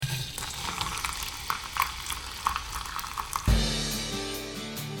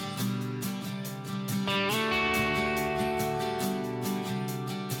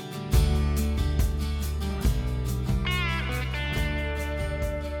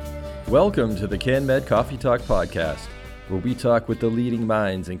Welcome to the CanMed Coffee Talk podcast, where we talk with the leading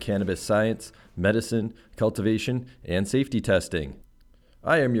minds in cannabis science, medicine, cultivation, and safety testing.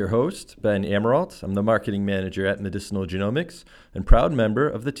 I am your host, Ben Amirault. I'm the marketing manager at Medicinal Genomics and proud member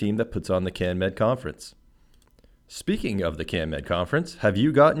of the team that puts on the CanMed Conference. Speaking of the CanMed Conference, have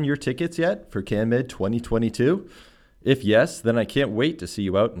you gotten your tickets yet for CanMed 2022? If yes, then I can't wait to see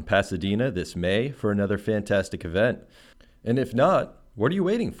you out in Pasadena this May for another fantastic event. And if not, what are you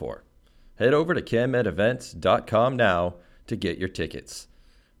waiting for? Head over to canmedevents.com now to get your tickets.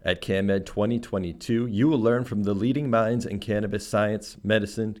 At CanMed 2022, you will learn from the leading minds in cannabis science,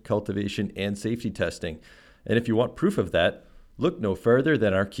 medicine, cultivation, and safety testing. And if you want proof of that, look no further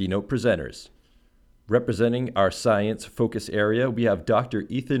than our keynote presenters. Representing our science focus area, we have Dr.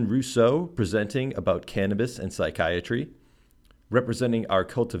 Ethan Rousseau presenting about cannabis and psychiatry. Representing our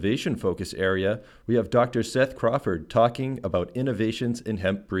cultivation focus area, we have Dr. Seth Crawford talking about innovations in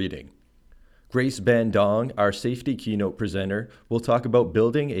hemp breeding. Grace Bandong, our safety keynote presenter, will talk about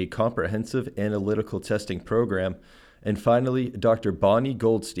building a comprehensive analytical testing program. And finally, Dr. Bonnie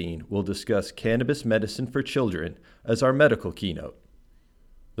Goldstein will discuss cannabis medicine for children as our medical keynote.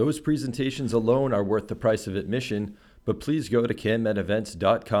 Those presentations alone are worth the price of admission, but please go to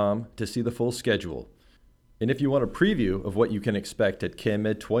canmedevents.com to see the full schedule. And if you want a preview of what you can expect at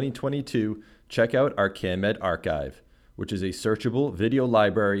CanMed 2022, check out our CanMed Archive, which is a searchable video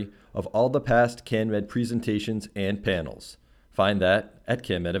library of all the past CanMed presentations and panels. Find that at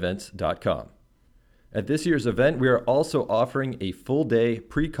canmedevents.com. At this year's event, we are also offering a full-day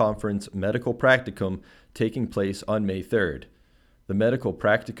pre-conference medical practicum taking place on May 3rd. The medical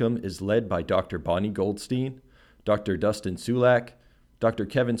practicum is led by Dr. Bonnie Goldstein, Dr. Dustin Sulak, Dr.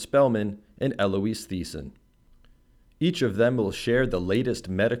 Kevin Spellman, and Eloise Thiessen. Each of them will share the latest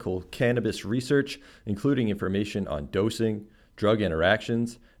medical cannabis research, including information on dosing, drug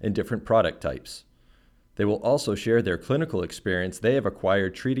interactions, and different product types. They will also share their clinical experience they have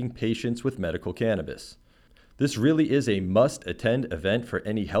acquired treating patients with medical cannabis. This really is a must-attend event for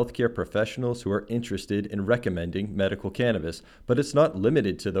any healthcare professionals who are interested in recommending medical cannabis, but it's not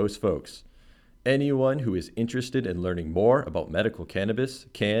limited to those folks. Anyone who is interested in learning more about medical cannabis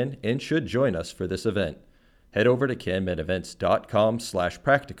can and should join us for this event. Head over to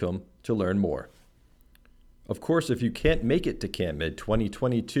canmedevents.com/practicum to learn more. Of course, if you can't make it to CanMed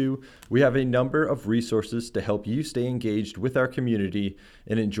 2022, we have a number of resources to help you stay engaged with our community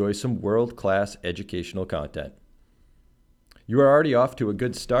and enjoy some world-class educational content. You are already off to a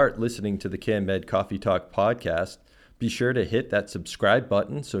good start listening to the CanMed Coffee Talk podcast. Be sure to hit that subscribe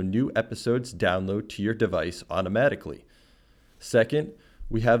button so new episodes download to your device automatically. Second,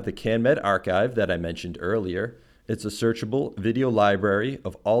 we have the CanMed Archive that I mentioned earlier. It's a searchable video library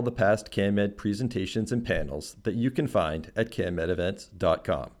of all the past CanMed presentations and panels that you can find at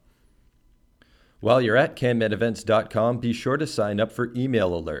canmedevents.com. While you're at canmedevents.com, be sure to sign up for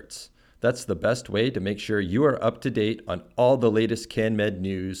email alerts. That's the best way to make sure you are up to date on all the latest CanMed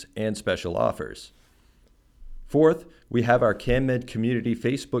news and special offers. Fourth, we have our CanMed Community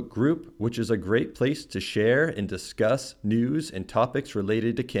Facebook group, which is a great place to share and discuss news and topics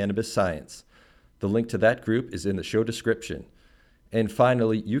related to cannabis science. The link to that group is in the show description. And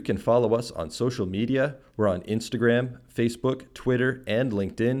finally, you can follow us on social media. We're on Instagram, Facebook, Twitter, and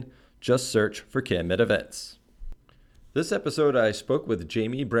LinkedIn. Just search for CanMed Events. This episode, I spoke with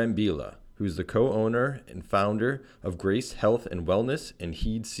Jamie Brambilla, who's the co-owner and founder of Grace Health and Wellness and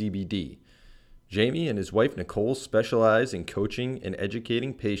Heed CBD. Jamie and his wife Nicole specialize in coaching and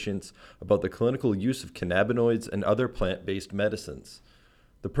educating patients about the clinical use of cannabinoids and other plant-based medicines.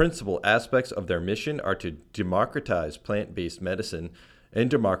 The principal aspects of their mission are to democratize plant-based medicine and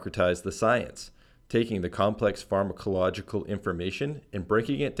democratize the science, taking the complex pharmacological information and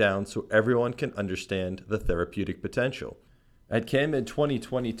breaking it down so everyone can understand the therapeutic potential. At CanMed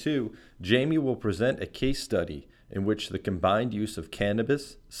 2022, Jamie will present a case study in which the combined use of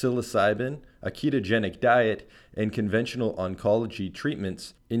cannabis, psilocybin, a ketogenic diet, and conventional oncology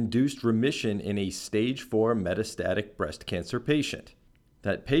treatments induced remission in a stage 4 metastatic breast cancer patient.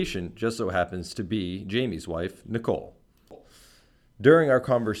 That patient just so happens to be Jamie's wife, Nicole. During our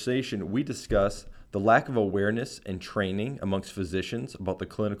conversation, we discuss the lack of awareness and training amongst physicians about the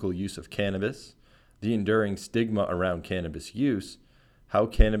clinical use of cannabis, the enduring stigma around cannabis use, how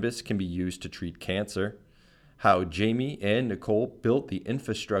cannabis can be used to treat cancer, how Jamie and Nicole built the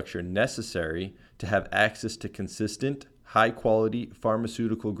infrastructure necessary to have access to consistent, high-quality,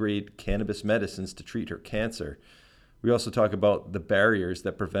 pharmaceutical-grade cannabis medicines to treat her cancer. We also talk about the barriers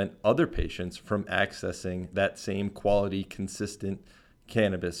that prevent other patients from accessing that same quality, consistent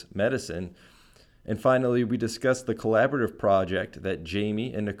cannabis medicine. And finally, we discussed the collaborative project that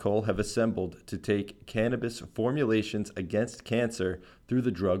Jamie and Nicole have assembled to take cannabis formulations against cancer through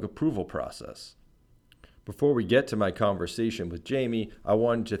the drug approval process. Before we get to my conversation with Jamie, I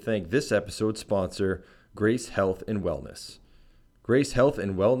wanted to thank this episode's sponsor, Grace Health and Wellness. Grace Health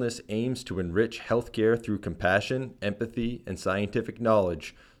and Wellness aims to enrich healthcare through compassion, empathy, and scientific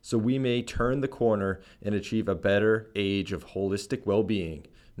knowledge so we may turn the corner and achieve a better age of holistic well being,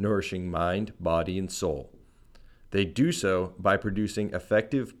 nourishing mind, body, and soul. They do so by producing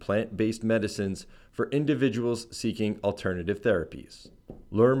effective plant based medicines for individuals seeking alternative therapies.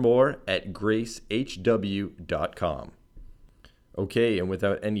 Learn more at gracehw.com. Okay, and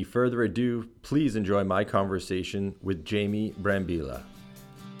without any further ado, please enjoy my conversation with Jamie Brambilla.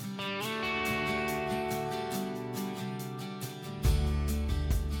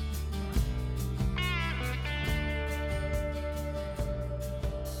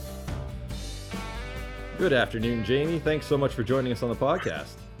 Good afternoon, Jamie. Thanks so much for joining us on the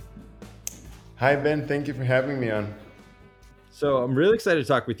podcast. Hi, Ben. Thank you for having me on. So I'm really excited to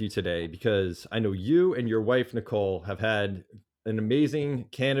talk with you today because I know you and your wife, Nicole, have had an amazing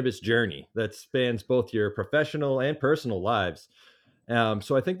cannabis journey that spans both your professional and personal lives.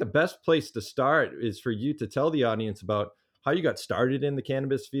 So I think the best place to start is for you to tell the audience about how you got started in the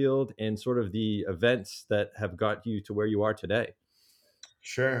cannabis field and sort of the events that have got you to where you are today.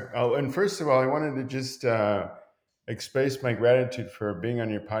 Sure. Oh, and first of all, I wanted to just express my gratitude for being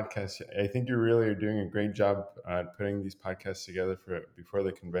on your podcast. I think you really are doing a great job putting these podcasts together for before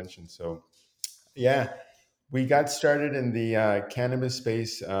the convention. So, yeah, we got started in the cannabis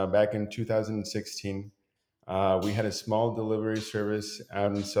space back in 2016. We had a small delivery service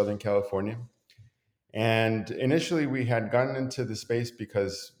out in Southern California. And initially, we had gotten into the space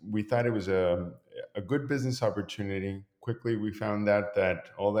because we thought it was a good business opportunity. Quickly, we found out that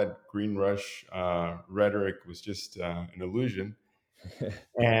all that green rush rhetoric was just an illusion.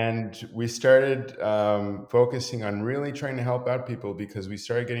 And we started focusing on really trying to help out people because we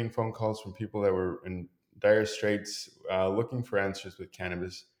started getting phone calls from people that were in dire straits looking for answers with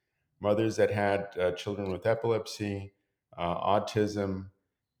cannabis. Mothers that had children with epilepsy, autism,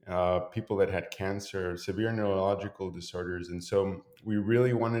 people that had cancer, severe neurological disorders. And so we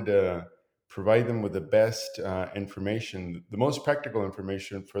really wanted to provide them with the best information, the most practical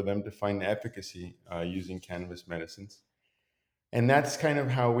information for them to find efficacy using cannabis medicines. And that's kind of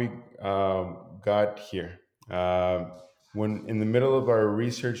how we got here. When in the middle of our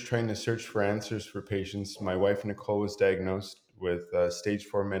research, trying to search for answers for patients, my wife Nicole was diagnosed with stage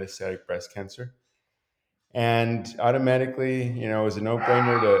 4 metastatic breast cancer, and automatically, it was a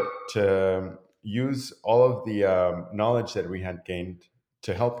no-brainer to use all of the knowledge that we had gained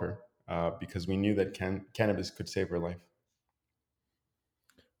to help her because we knew that cannabis could save her life.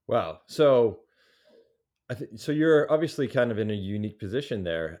 Wow. So you're obviously kind of in a unique position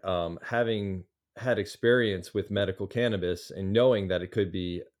there, having had experience with medical cannabis and knowing that it could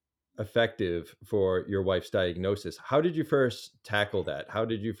be effective for your wife's diagnosis. How did you first tackle that? How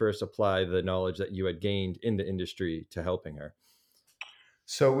did you first apply the knowledge that you had gained in the industry to helping her?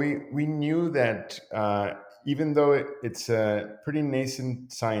 So we knew that even though it's a pretty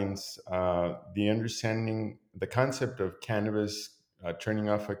nascent science, the understanding, the concept of cannabis turning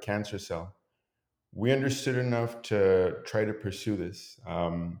off a cancer cell, we understood enough to try to pursue this.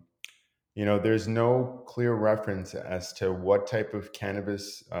 There's no clear reference as to what type of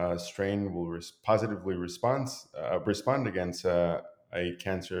cannabis strain will positively respond against a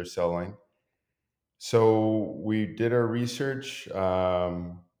cancer cell line. So we did our research.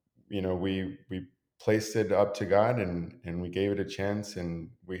 We placed it up to God, and we gave it a chance, and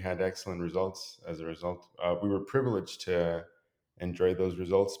we had excellent results as a result. We were privileged to enjoy those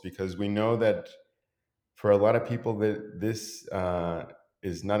results because we know that for a lot of people that this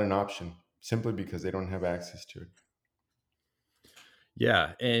is not an option simply because they don't have access to it.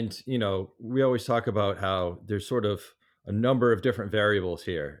 Yeah, and we always talk about how there's sort of a number of different variables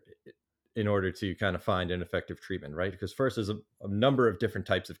here in order to kind of find an effective treatment, right? Because first, there's a number of different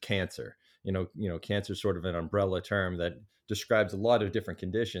types of cancer. Cancer is sort of an umbrella term that describes a lot of different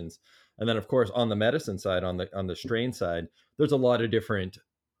conditions. And then, of course, on the medicine side, on the strain side, there's a lot of different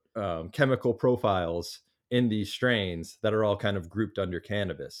chemical profiles in these strains that are all kind of grouped under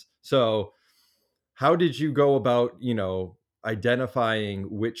cannabis. So, how did you go about, identifying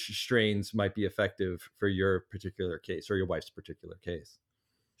which strains might be effective for your particular case or your wife's particular case?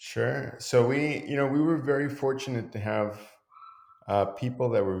 Sure. So we were very fortunate to have people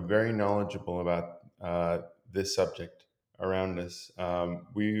that were very knowledgeable about this subject around us.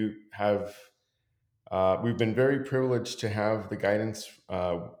 We've been very privileged to have the guidance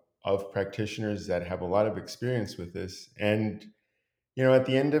of practitioners that have a lot of experience with this. And at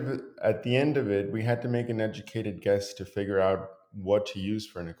the end of it, we had to make an educated guess to figure out what to use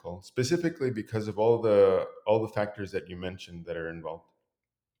for Nicole, specifically because of all the factors that you mentioned that are involved.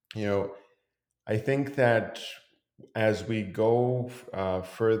 You know, I think that as we go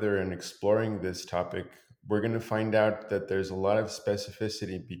further in exploring this topic, we're going to find out that there's a lot of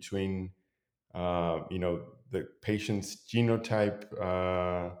specificity between, the patient's genotype,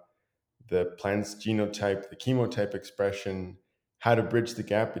 the plant's genotype, the chemotype expression, how to bridge the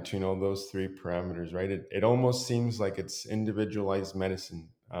gap between all those three parameters, right? It almost seems like it's individualized medicine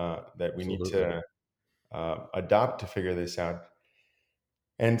that we need Absolutely. to adopt to figure this out.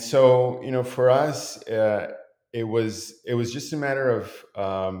 And so, for us, it was just a matter of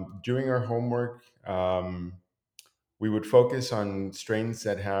doing our homework. We would focus on strains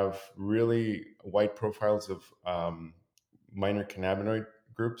that have really wide profiles of minor cannabinoid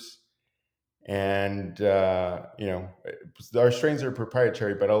groups, and our strains are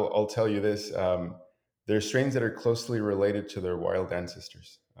proprietary. But I'll tell you this: they're strains that are closely related to their wild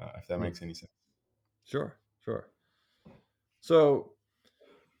ancestors, if that Hmm. makes any sense. Sure, sure. So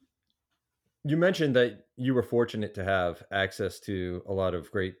you mentioned that you were fortunate to have access to a lot of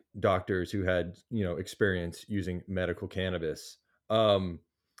great doctors who had, experience using medical cannabis. Um,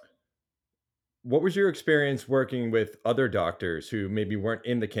 what was your experience working with other doctors who maybe weren't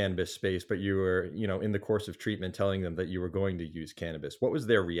in the cannabis space, but you were, in the course of treatment telling them that you were going to use cannabis? What was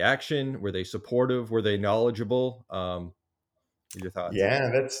their reaction? Were they supportive? Were they knowledgeable? What are your thoughts? Yeah,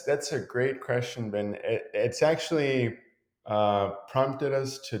 that's a great question, Ben. It's actually prompted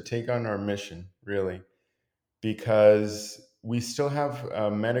us to take on our mission, really, because we still have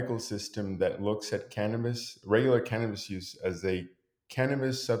a medical system that looks at cannabis, regular cannabis use, as a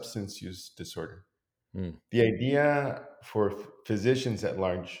cannabis substance use disorder. Mm, The idea for physicians at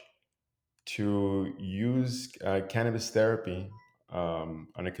large to use cannabis therapy on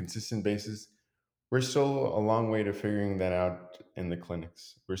a consistent basis, we're still a long way to figuring that out in the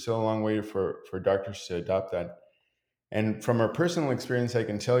clinics. We're still a long way for doctors to adopt that. And from our personal experience, I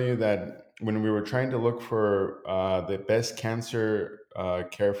can tell you that when we were trying to look for the best cancer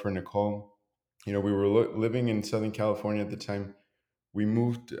care for Nicole, we were living in Southern California at the time. We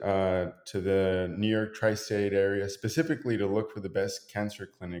moved to the New York tri-state area specifically to look for the best cancer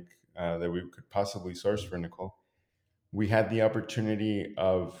clinic that we could possibly source for Nicole. We had the opportunity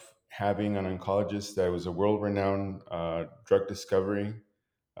of having an oncologist that was a world-renowned drug discovery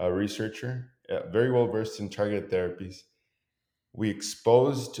researcher, very well versed in targeted therapies. We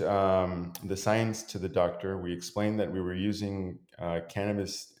exposed the science to the doctor. We explained that we were using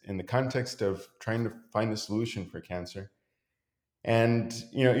cannabis in the context of trying to find a solution for cancer. And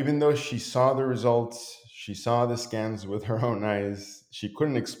even though she saw the results, she saw the scans with her own eyes, she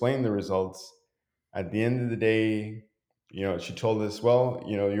couldn't explain the results. At the end of the day, she told us, well,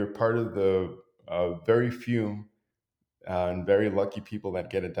 you're part of the very few and very lucky people that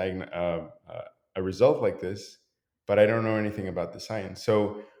get a result like this, but I don't know anything about the science.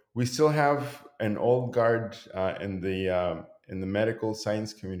 So we still have an old guard in the medical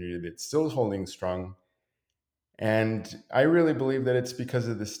science community that's still holding strong, and I really believe that it's because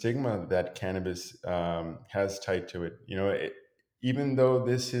of the stigma that cannabis has tied to it. Even though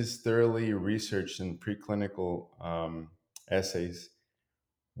this is thoroughly researched in preclinical essays,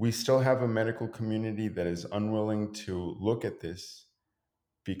 we still have a medical community that is unwilling to look at this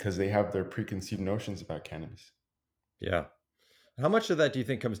because they have their preconceived notions about cannabis. yeah. How much of that do you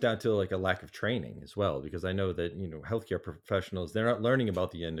think comes down to like a lack of training as well? Because I know that, healthcare professionals, they're not learning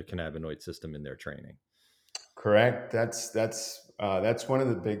about the endocannabinoid system in their training. Correct. That's one of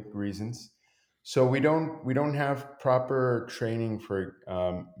the big reasons. So we don't have proper training for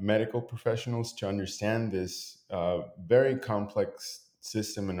medical professionals to understand this very complex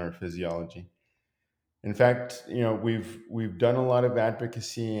system in our physiology. In fact, we've done a lot of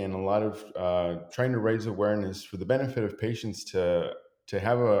advocacy and a lot of trying to raise awareness for the benefit of patients to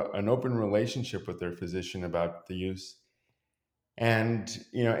have an open relationship with their physician about the use. And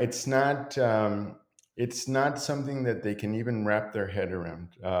it's not something that they can even wrap their head around.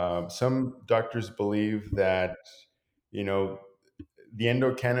 Some doctors believe that you know the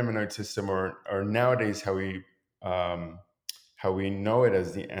endocannabinoid system, or nowadays how we know it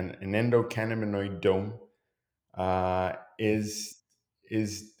as an endocannabinoid dome, is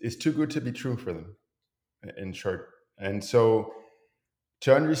too good to be true for them, in short. And so,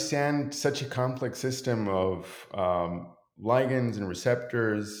 to understand such a complex system of ligands and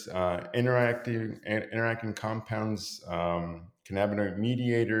receptors, interacting compounds, cannabinoid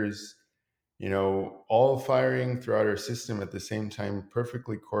mediators, all firing throughout our system at the same time,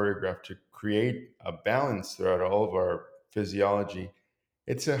 perfectly choreographed to create a balance throughout all of our physiology.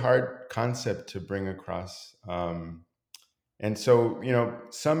 It's a hard concept to bring across. And so,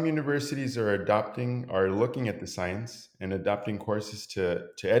 some universities are looking at the science and adopting courses to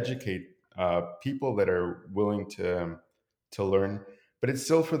educate people that are willing to learn. But it's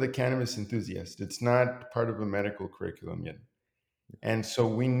still for the cannabis enthusiast. It's not part of a medical curriculum yet. And so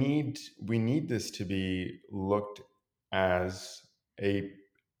we need this to be looked as a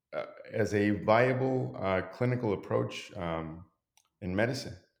as a viable clinical approach in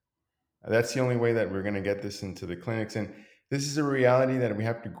medicine. That's the only way that we're going to get this into the clinics, and this is a reality that we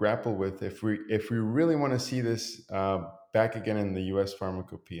have to grapple with if we really want to see this back again in the U.S.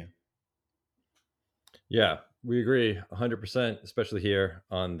 pharmacopoeia. Yeah, we agree 100%, especially here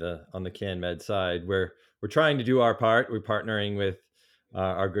on the CanMed side, where we're trying to do our part. We're partnering with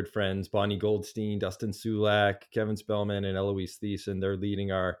our good friends Bonnie Goldstein, Dustin Sulak, Kevin Spellman, and Eloise Thiessen. They're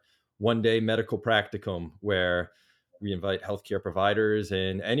leading our one-day medical practicum, where we invite healthcare providers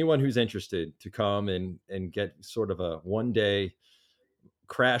and anyone who's interested to come and get sort of a one-day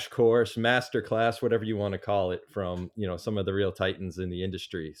crash course, master class, whatever you want to call it, from some of the real titans in the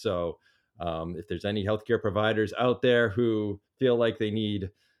industry. So if there's any healthcare providers out there who feel like they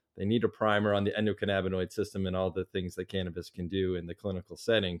need a primer on the endocannabinoid system and all the things that cannabis can do in the clinical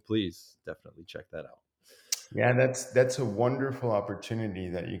setting, please definitely check that out. Yeah, that's a wonderful opportunity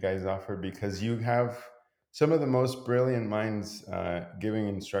that you guys offer because you have some of the most brilliant minds giving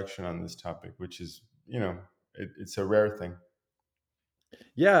instruction on this topic, which is it's a rare thing.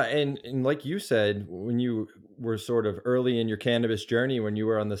 Yeah, and like you said, when you were sort of early in your cannabis journey, when you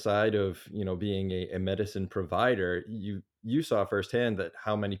were on the side of being a medicine provider, you saw firsthand that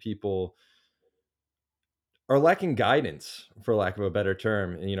how many people are lacking guidance, for lack of a better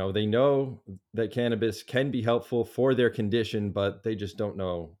term. And, they know that cannabis can be helpful for their condition, but they just don't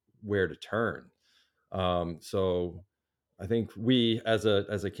know where to turn. So I think we, as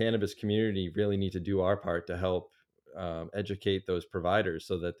a cannabis community, really need to do our part to help educate those providers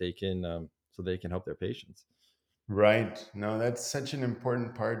so they can help their patients. Right. No, that's such an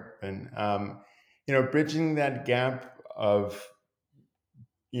important part. And bridging that gap of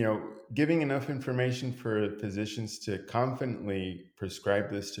giving enough information for physicians to confidently prescribe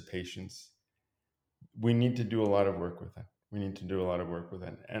this to patients, we need to do a lot of work with that. We need to do a lot of work with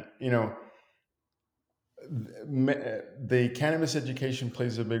that. And, the cannabis education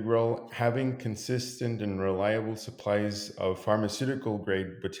plays a big role. Having consistent and reliable supplies of pharmaceutical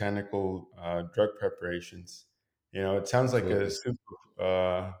grade botanical drug preparations. It sounds like a Absolutely. soup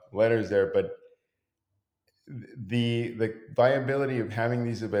of letters there, but the viability of having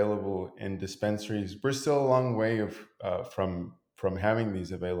these available in dispensaries, we're still a long way from having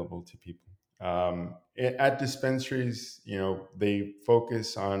these available to people. At dispensaries, they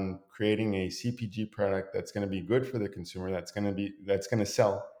focus on creating a CPG product that's going to be good for the consumer, that's going to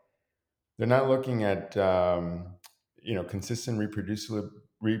sell. They're not looking at consistent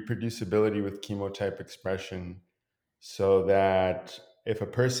reproducibility with chemotype expression, so that if a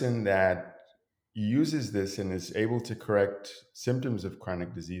person that uses this and is able to correct symptoms of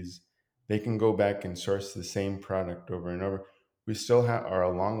chronic disease, they can go back and source the same product over and over. We still are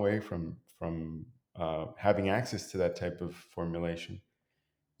a long way from having access to that type of formulation,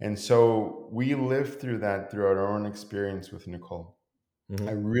 and so we lived through that throughout our own experience with Nicole.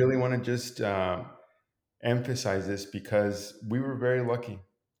 I Hmm. really want to just emphasize this because we were very lucky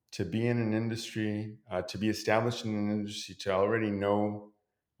to be in an industry, to be established in an industry, to already know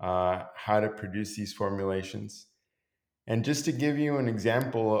how to produce these formulations. And just to give you an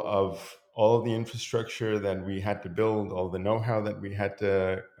example of all of the infrastructure that we had to build, all the know how that we had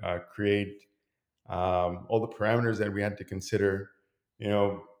to create, all the parameters that we had to consider,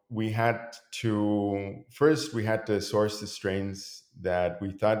 we had to source the strains that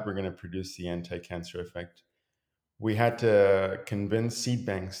we thought were going to produce the anti-cancer effect. We had to convince seed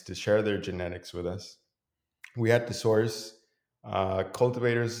banks to share their genetics with us. We had to source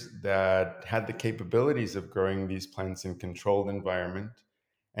cultivators that had the capabilities of growing these plants in controlled environment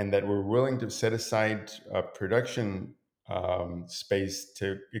and that were willing to set aside production space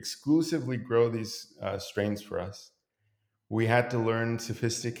to exclusively grow these strains for us. We had to learn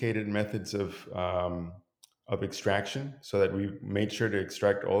sophisticated methods of extraction so that we made sure to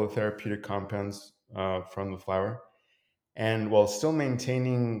extract all the therapeutic compounds from the flower, and while still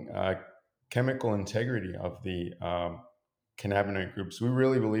maintaining chemical integrity of the cannabinoid groups. We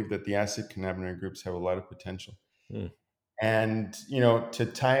really believe that the acid cannabinoid groups have a lot of potential. Mm. And to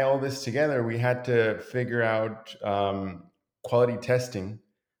tie all this together, we had to figure out quality testing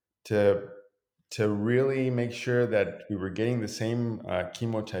to to really make sure that we were getting the same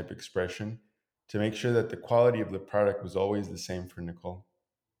chemotype expression, to make sure that the quality of the product was always the same for Nicole.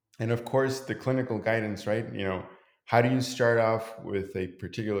 And of course, the clinical guidance, right? How do you start off with a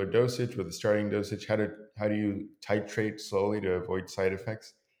particular dosage, with a starting dosage? How do you titrate slowly to avoid side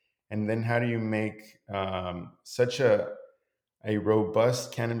effects? And then how do you make such a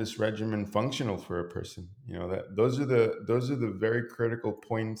robust cannabis regimen functional for a person? That those are the very critical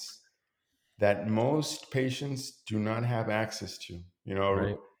points that most patients do not have access to.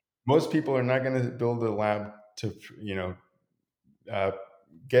 Right. Most people are not going to build a lab to uh,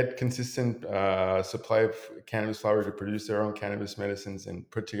 get consistent supply of cannabis flower to produce their own cannabis medicines and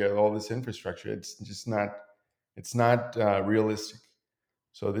put together all this infrastructure. It's just not. It's not realistic.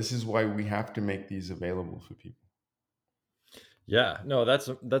 So this is why we have to make these available for people. Yeah, no, that's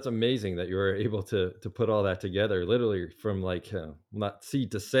amazing that you were able to put all that together, literally from like not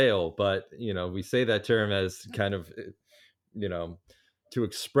seed to sale, but we say that term as kind of you know to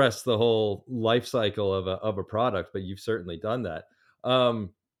express the whole life cycle of a product, but you've certainly done that.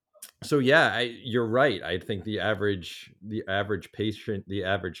 Um, so yeah, you're right. I think the average patient, the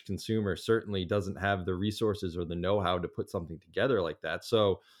average consumer, certainly doesn't have the resources or the know-how to put something together like that.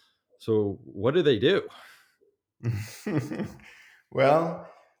 So what do they do? Well,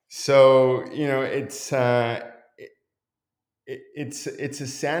 so it's a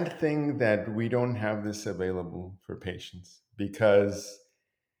sad thing that we don't have this available for patients, because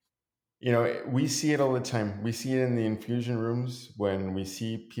we see it all the time. We see it in the infusion rooms when we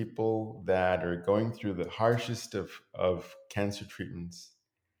see people that are going through the harshest of cancer treatments,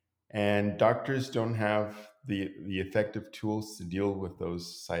 and doctors don't have the effective tools to deal with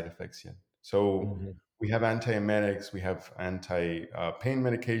those side effects yet. So Mhm. we have antiemetics, we have anti pain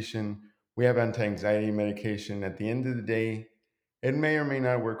medication, we have anti anxiety medication. At the end of the day, it may or may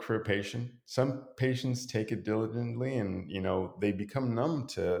not work for a patient. Some patients take it diligently, and they become numb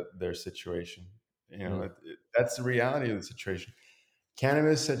to their situation. Mm. That's the reality of the situation.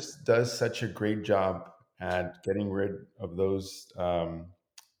 Cannabis does such a great job at getting rid of those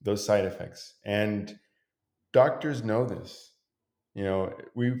side effects, and doctors know this.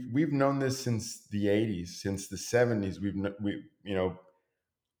 We've known this since the 80s, since the 70s.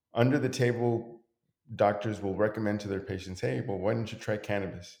 Under the table, doctors will recommend to their patients, hey, well, why don't you try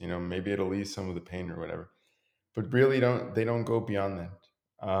cannabis? Maybe it'll ease some of the pain or whatever. But really, they don't go beyond that.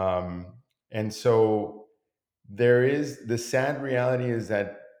 And so there is the sad reality is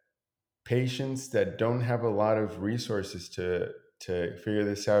that patients that don't have a lot of resources to figure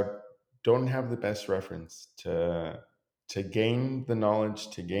this out don't have the best reference to gain the knowledge,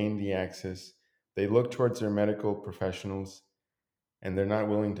 to gain the access. They look towards their medical professionals, and they're not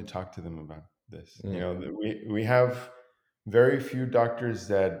willing to talk to them about this. Mm. We have very few doctors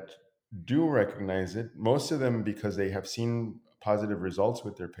that do recognize it. Most of them because they have seen positive results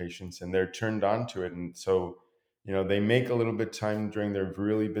with their patients and they're turned on to it, and so they make a little bit time during their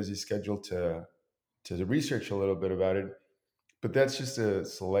really busy schedule to research a little bit about it. But that's just a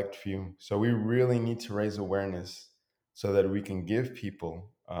select few. So we really need to raise awareness so that we can give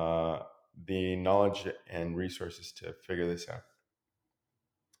people the knowledge and resources to figure this out.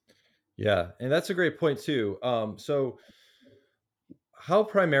 Yeah, and that's a great point too. So how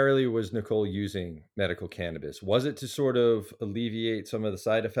primarily was Nicole using medical cannabis? Was it to sort of alleviate some of the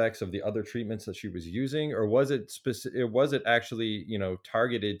side effects of the other treatments that she was using, or was it specific? Was it actually,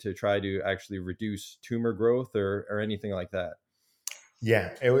 targeted to try to actually reduce tumor growth or anything like that?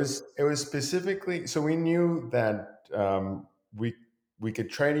 Yeah, it was specifically so we knew that we could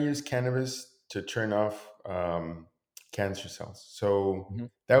try to use cannabis to turn off cancer cells. So Mhm.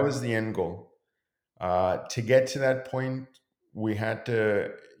 that was the end goal. To get to that point, we had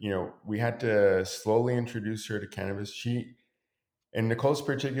to slowly introduce her to cannabis. In Nicole's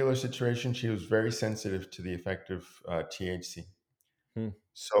particular situation, she was very sensitive to the effect of THC. Hmm.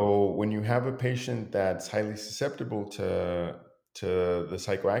 So when you have a patient that's highly susceptible to the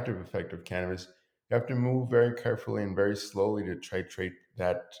psychoactive effect of cannabis, you have to move very carefully and very slowly to titrate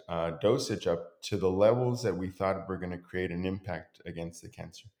that dosage up to the levels that we thought were going to create an impact against the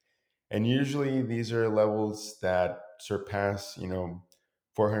cancer. And usually these are levels that surpass,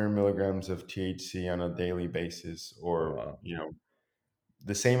 400 milligrams of THC on a daily basis, or Wow.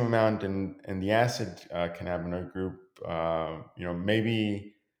 the same amount in the acid cannabinoid group,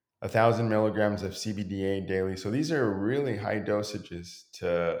 maybe 1,000 milligrams of CBDA daily. So these are really high dosages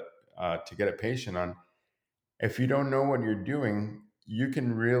to get a patient on. If you don't know what you're doing, you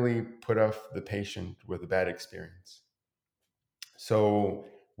can really put off the patient with a bad experience. So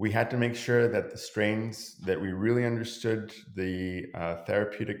We had to make sure that the strains, that we really understood the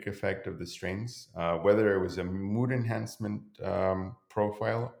therapeutic effect of the strains, whether it was a mood enhancement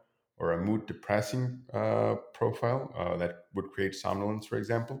profile or a mood depressing profile that would create somnolence, for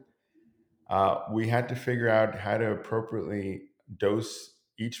example. We had to figure out how to appropriately dose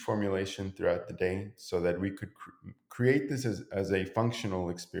each formulation throughout the day so that we could create this as a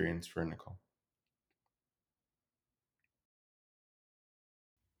functional experience for Nicole.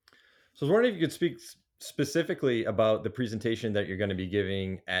 So I was wondering if you could speak specifically about the presentation that you're going to be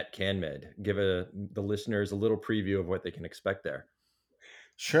giving at CanMed. Give the listeners a little preview of what they can expect there.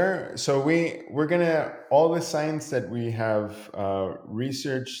 Sure. So we're gonna all the science that we have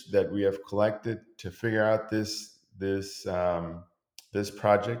researched that we have collected to figure out this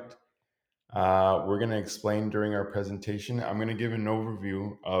project. We're gonna explain during our presentation. I'm gonna give an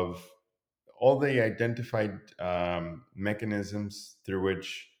overview of all the identified mechanisms through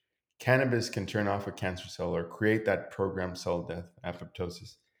which cannabis can turn off a cancer cell or create that programmed cell death,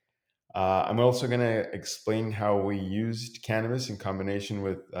 apoptosis. I'm also going to explain how we used cannabis in combination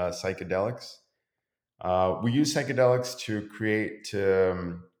with psychedelics. We use psychedelics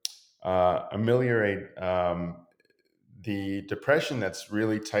to ameliorate the depression that's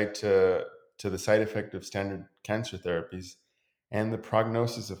really tied to the side effect of standard cancer therapies and the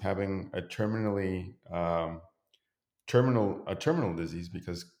prognosis of having a terminal disease,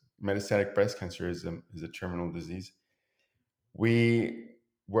 because metastatic breast cancer is a terminal disease.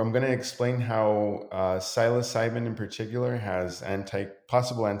 Where I'm going to explain how psilocybin in particular has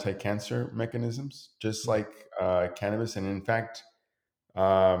possible anti-cancer mechanisms, just like cannabis, and in fact,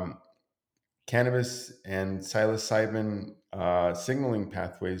 um, cannabis and psilocybin signaling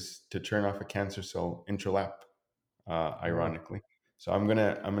pathways to turn off a cancer cell interlap, Oh, ironically. So I'm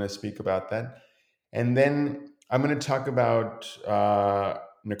gonna speak about that, and then I'm gonna talk about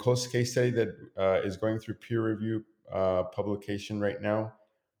Nicole's case study that is going through peer review publication right now.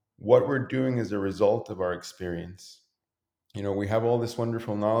 What we're doing is a result of our experience. We have all this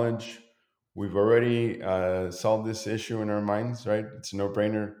wonderful knowledge. We've already solved this issue in our minds, right? It's a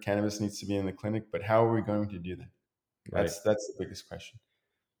no-brainer. Cannabis needs to be in the clinic, but how are we going to do that? right. That's the biggest question.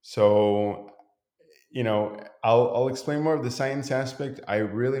 So, I'll explain more of the science aspect. I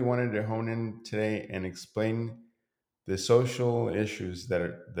really wanted to hone in today and explain the social issues that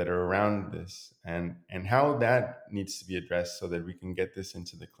are around this, and how that needs to be addressed so that we can get this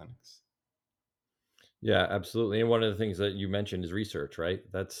into the clinics. Yeah, absolutely. And one of the things that you mentioned is research, right?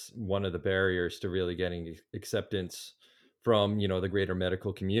 That's one of the barriers to really getting acceptance from, the greater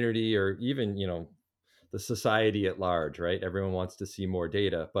medical community or even, the society at large, right? Everyone wants to see more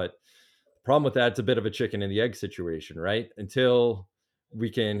data, but the problem with that, it's a bit of a chicken and the egg situation, right? Until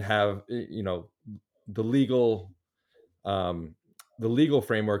we can have, the legal um, the legal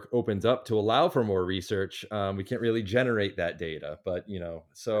framework opens up to allow for more research, we can't really generate that data. But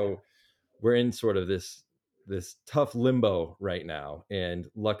so we're in sort of this tough limbo right now, and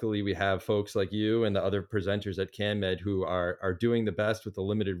luckily we have folks like you and the other presenters at CanMed who are doing the best with the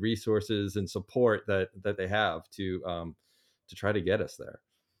limited resources and support that they have to try to get us there.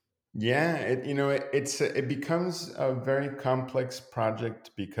 Yeah, it becomes a very complex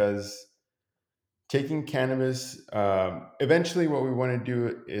project because taking cannabis, eventually what we want to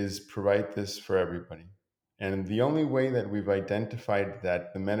do is provide this for everybody. And the only way that we've identified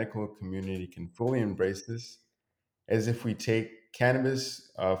that the medical community can fully embrace this is if we take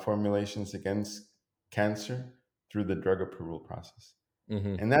cannabis formulations against cancer through the drug approval process.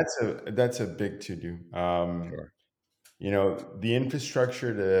 Hmm. And that's a big to do. Sure. The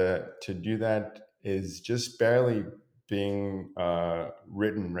infrastructure to do that is just barely being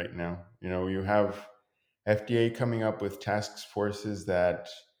written right now. You have FDA coming up with task forces that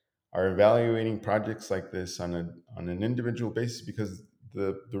are evaluating projects like this on an individual basis because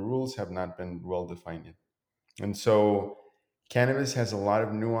the rules have not been well defined yet. And so cannabis has a lot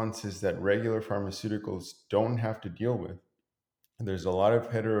of nuances that regular pharmaceuticals don't have to deal with. There's a lot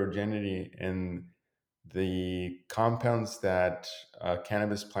of heterogeneity in the compounds that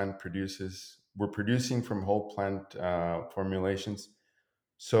cannabis plant produces. We're producing from whole plant formulations.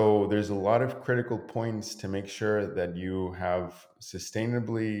 So there's a lot of critical points to make sure that you have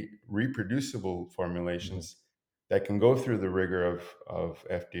sustainably reproducible Hmm. formulations that can go through the rigor of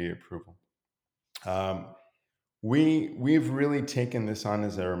FDA approval. Um, we've really taken this on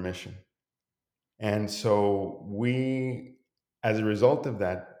as our mission, and so as a result of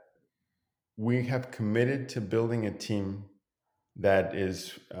that, we have committed to building a team that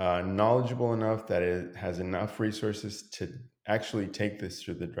is knowledgeable enough, that it has enough resources to actually take this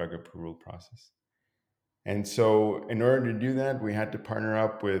through the drug approval process. And so, in order to do that, we had to partner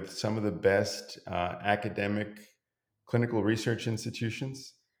up with some of the best academic clinical research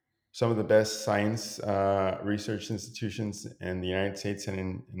institutions, some of the best science research institutions in the United States and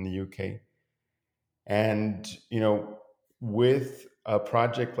in the UK. And with a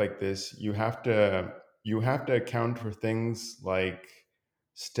project like this, you have to account for things like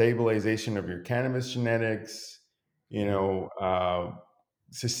stabilization of your cannabis genetics, you Mhm. know,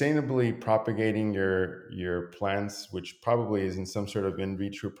 sustainably propagating your plants, which probably is in some sort of in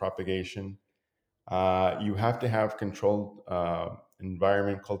vitro propagation. You have to have controlled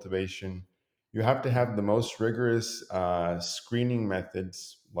environment cultivation. You have to have the most rigorous screening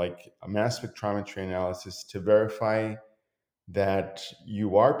methods, like a mass spectrometry analysis, to verify that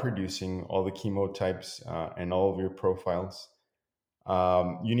you are producing all the chemotypes and all of your profiles.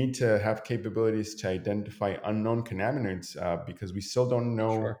 You need to have capabilities to identify unknown cannabinoids because we still don't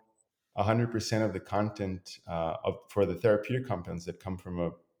know Sure. 100% of the content for the therapeutic compounds that come from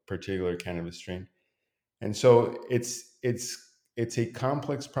a particular cannabis strain. And so it's a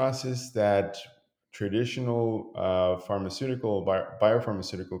complex process that traditional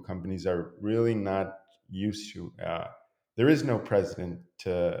biopharmaceutical companies are really not used to. There is no precedent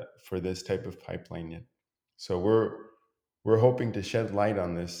for this type of pipeline yet. So we're hoping to shed light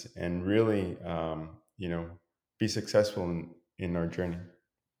on this and really, be successful in our journey.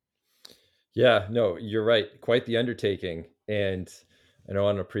 Yeah, no, you're right. Quite the undertaking. And I know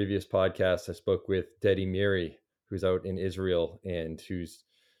on a previous podcast, I spoke with Dedi Miri, who's out in Israel and who's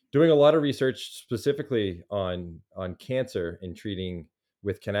doing a lot of research specifically on cancer and treating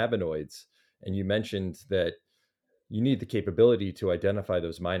with cannabinoids. And you mentioned that you need the capability to identify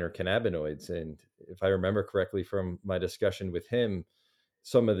those minor cannabinoids. And if I remember correctly from my discussion with him,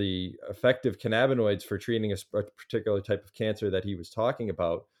 some of the effective cannabinoids for treating a particular type of cancer that he was talking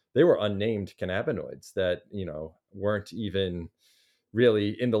about, they were unnamed cannabinoids that, weren't even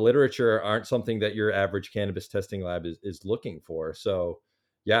really in the literature, aren't something that your average cannabis testing lab is looking for. So,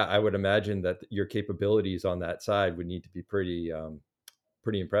 yeah, I would imagine that your capabilities on that side would need to be pretty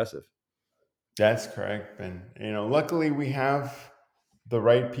impressive. That's correct, Ben. Luckily we have the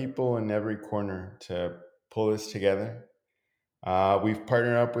right people in every corner to pull this together. We've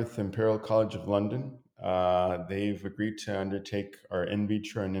partnered up with Imperial College of London. They've agreed to undertake our in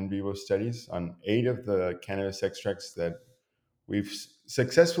vitro and in vivo studies on 8 of the cannabis extracts that we've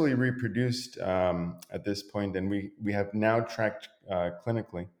successfully reproduced at this point, and we have now tracked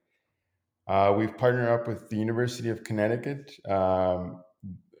clinically. We've partnered up with the University of Connecticut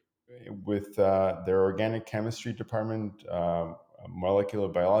with their organic chemistry department, molecular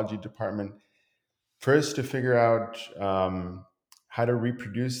biology department, first to figure out how to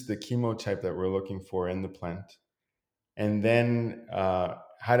reproduce the chemotype that we're looking for in the plant, and then how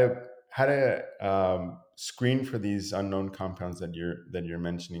to screen for these unknown compounds that you're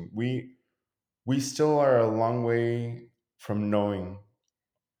mentioning. We still are a long way from knowing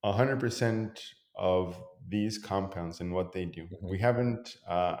 100% of these compounds and what they do. Mhm. We haven't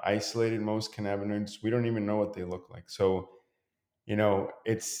isolated most cannabinoids. We don't even know what they look like. So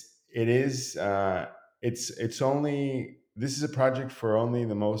it's only this is a project for only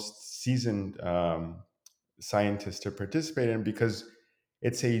the most seasoned scientists to participate in, because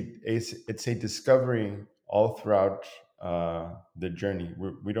it's a discovery all throughout the journey.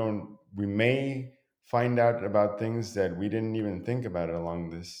 We may find out about things that we didn't even think about along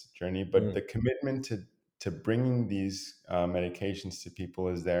this journey, but Mm. the commitment to bringing these medications to people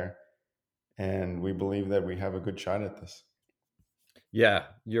is there, and we believe that we have a good shot at this. Yeah,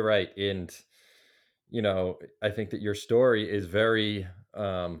 you're right. And I think that your story is very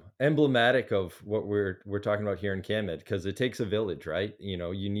emblematic of what we're talking about here in CanMed, because it takes a village, right?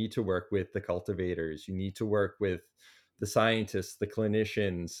 You need to work with the cultivators, you need to work with the scientists, the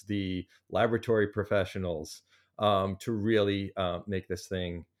clinicians, the laboratory professionals, to really make this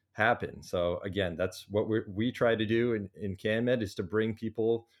thing happen. So again, that's what we try to do in CanMed, is to bring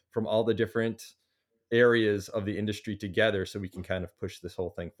people from all the different areas of the industry together so we can kind of push this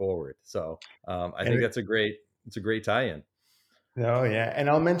whole thing forward. So I think And it's a great tie-in. oh yeah, and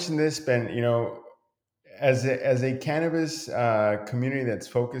I'll mention this, Ben. As a cannabis community that's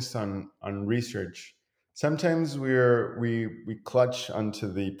focused on research, sometimes we clutch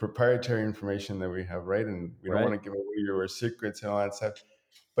onto the proprietary information that we have, right? And we don't want Right. to give away your secrets and all that stuff.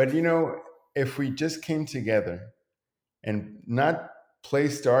 But if we just came together and not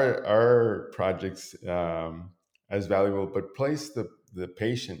placed our projects as valuable, but placed the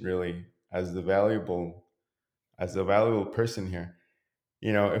patient really as the valuable person here.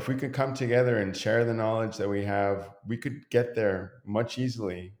 If we could come together and share the knowledge that we have, we could get there much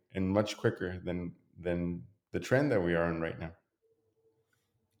easily and much quicker the trend that we are on right now.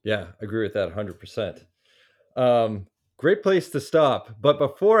 Yeah, I agree with that 100%. Great place to stop. But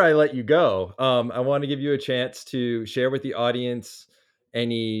before I let you go, I want to give you a chance to share with the audience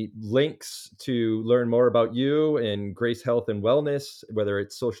any links to learn more about you and Grace Health and Wellness, whether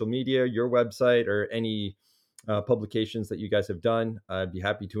it's social media, your website, or any publications that you guys have done. I'd be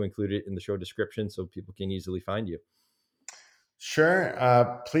happy to include it in the show description so people can easily find you.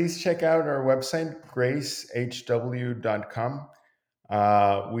 Sure. Please check out our website, gracehw.com.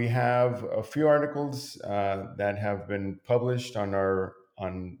 We have a few articles that have been published on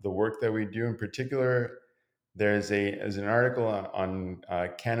the work that we do. In particular, there's an article on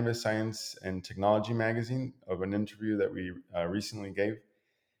Cannabis Science and Technology magazine of an interview that we recently gave,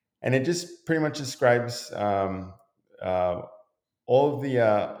 and it just pretty much describes all of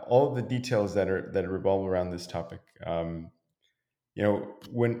the details that revolve around this topic. When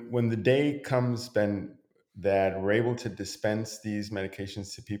the day comes, Ben, that we're able to dispense these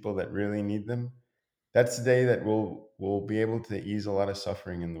medications to people that really need them, that's the day that we'll be able to ease a lot of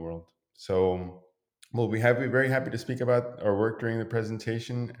suffering in the world. So we'll be very happy to speak about our work during the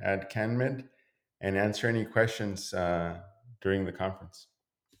presentation at CanMed and answer any questions during the conference.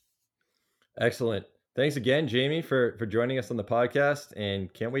 Excellent. Thanks again, Jamie, for joining us on the podcast,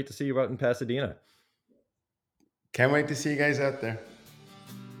 and can't wait to see you out in Pasadena. Can't wait to see you guys out there.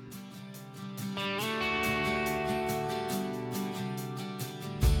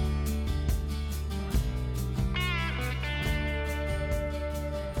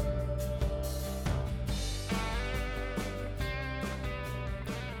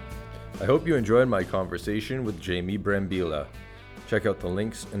 I hope you enjoyed my conversation with Jamie Brambilla. Check out the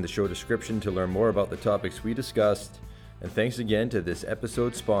links in the show description to learn more about the topics we discussed. And thanks again to this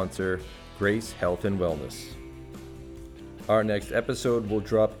episode's sponsor, Grace Health and Wellness. Our next episode will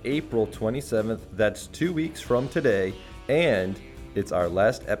drop April 27th. That's 2 weeks from today. And it's our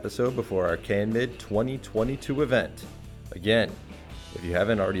last episode before our CanMed 2022 event. Again, if you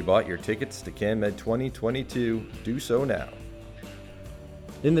haven't already bought your tickets to CanMed 2022, do so now.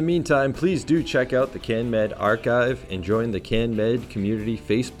 In the meantime, please do check out the CanMed archive and join the CanMed community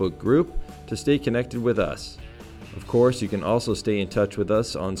Facebook group to stay connected with us. Of course, you can also stay in touch with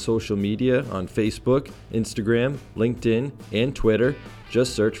us on social media on Facebook, Instagram, LinkedIn, and Twitter.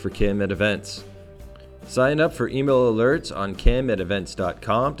 Just search for CanMed Events. Sign up for email alerts on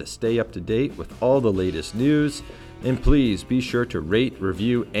canmedevents.com to stay up to date with all the latest news. And please be sure to rate,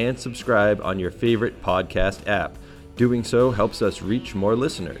 review, and subscribe on your favorite podcast app. Doing so helps us reach more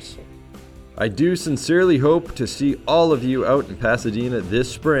listeners. I do sincerely hope to see all of you out in Pasadena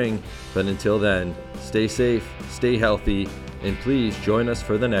this spring, but until then, stay safe, stay healthy, and please join us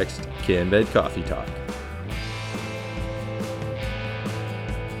for the next CanMed Coffee Talk.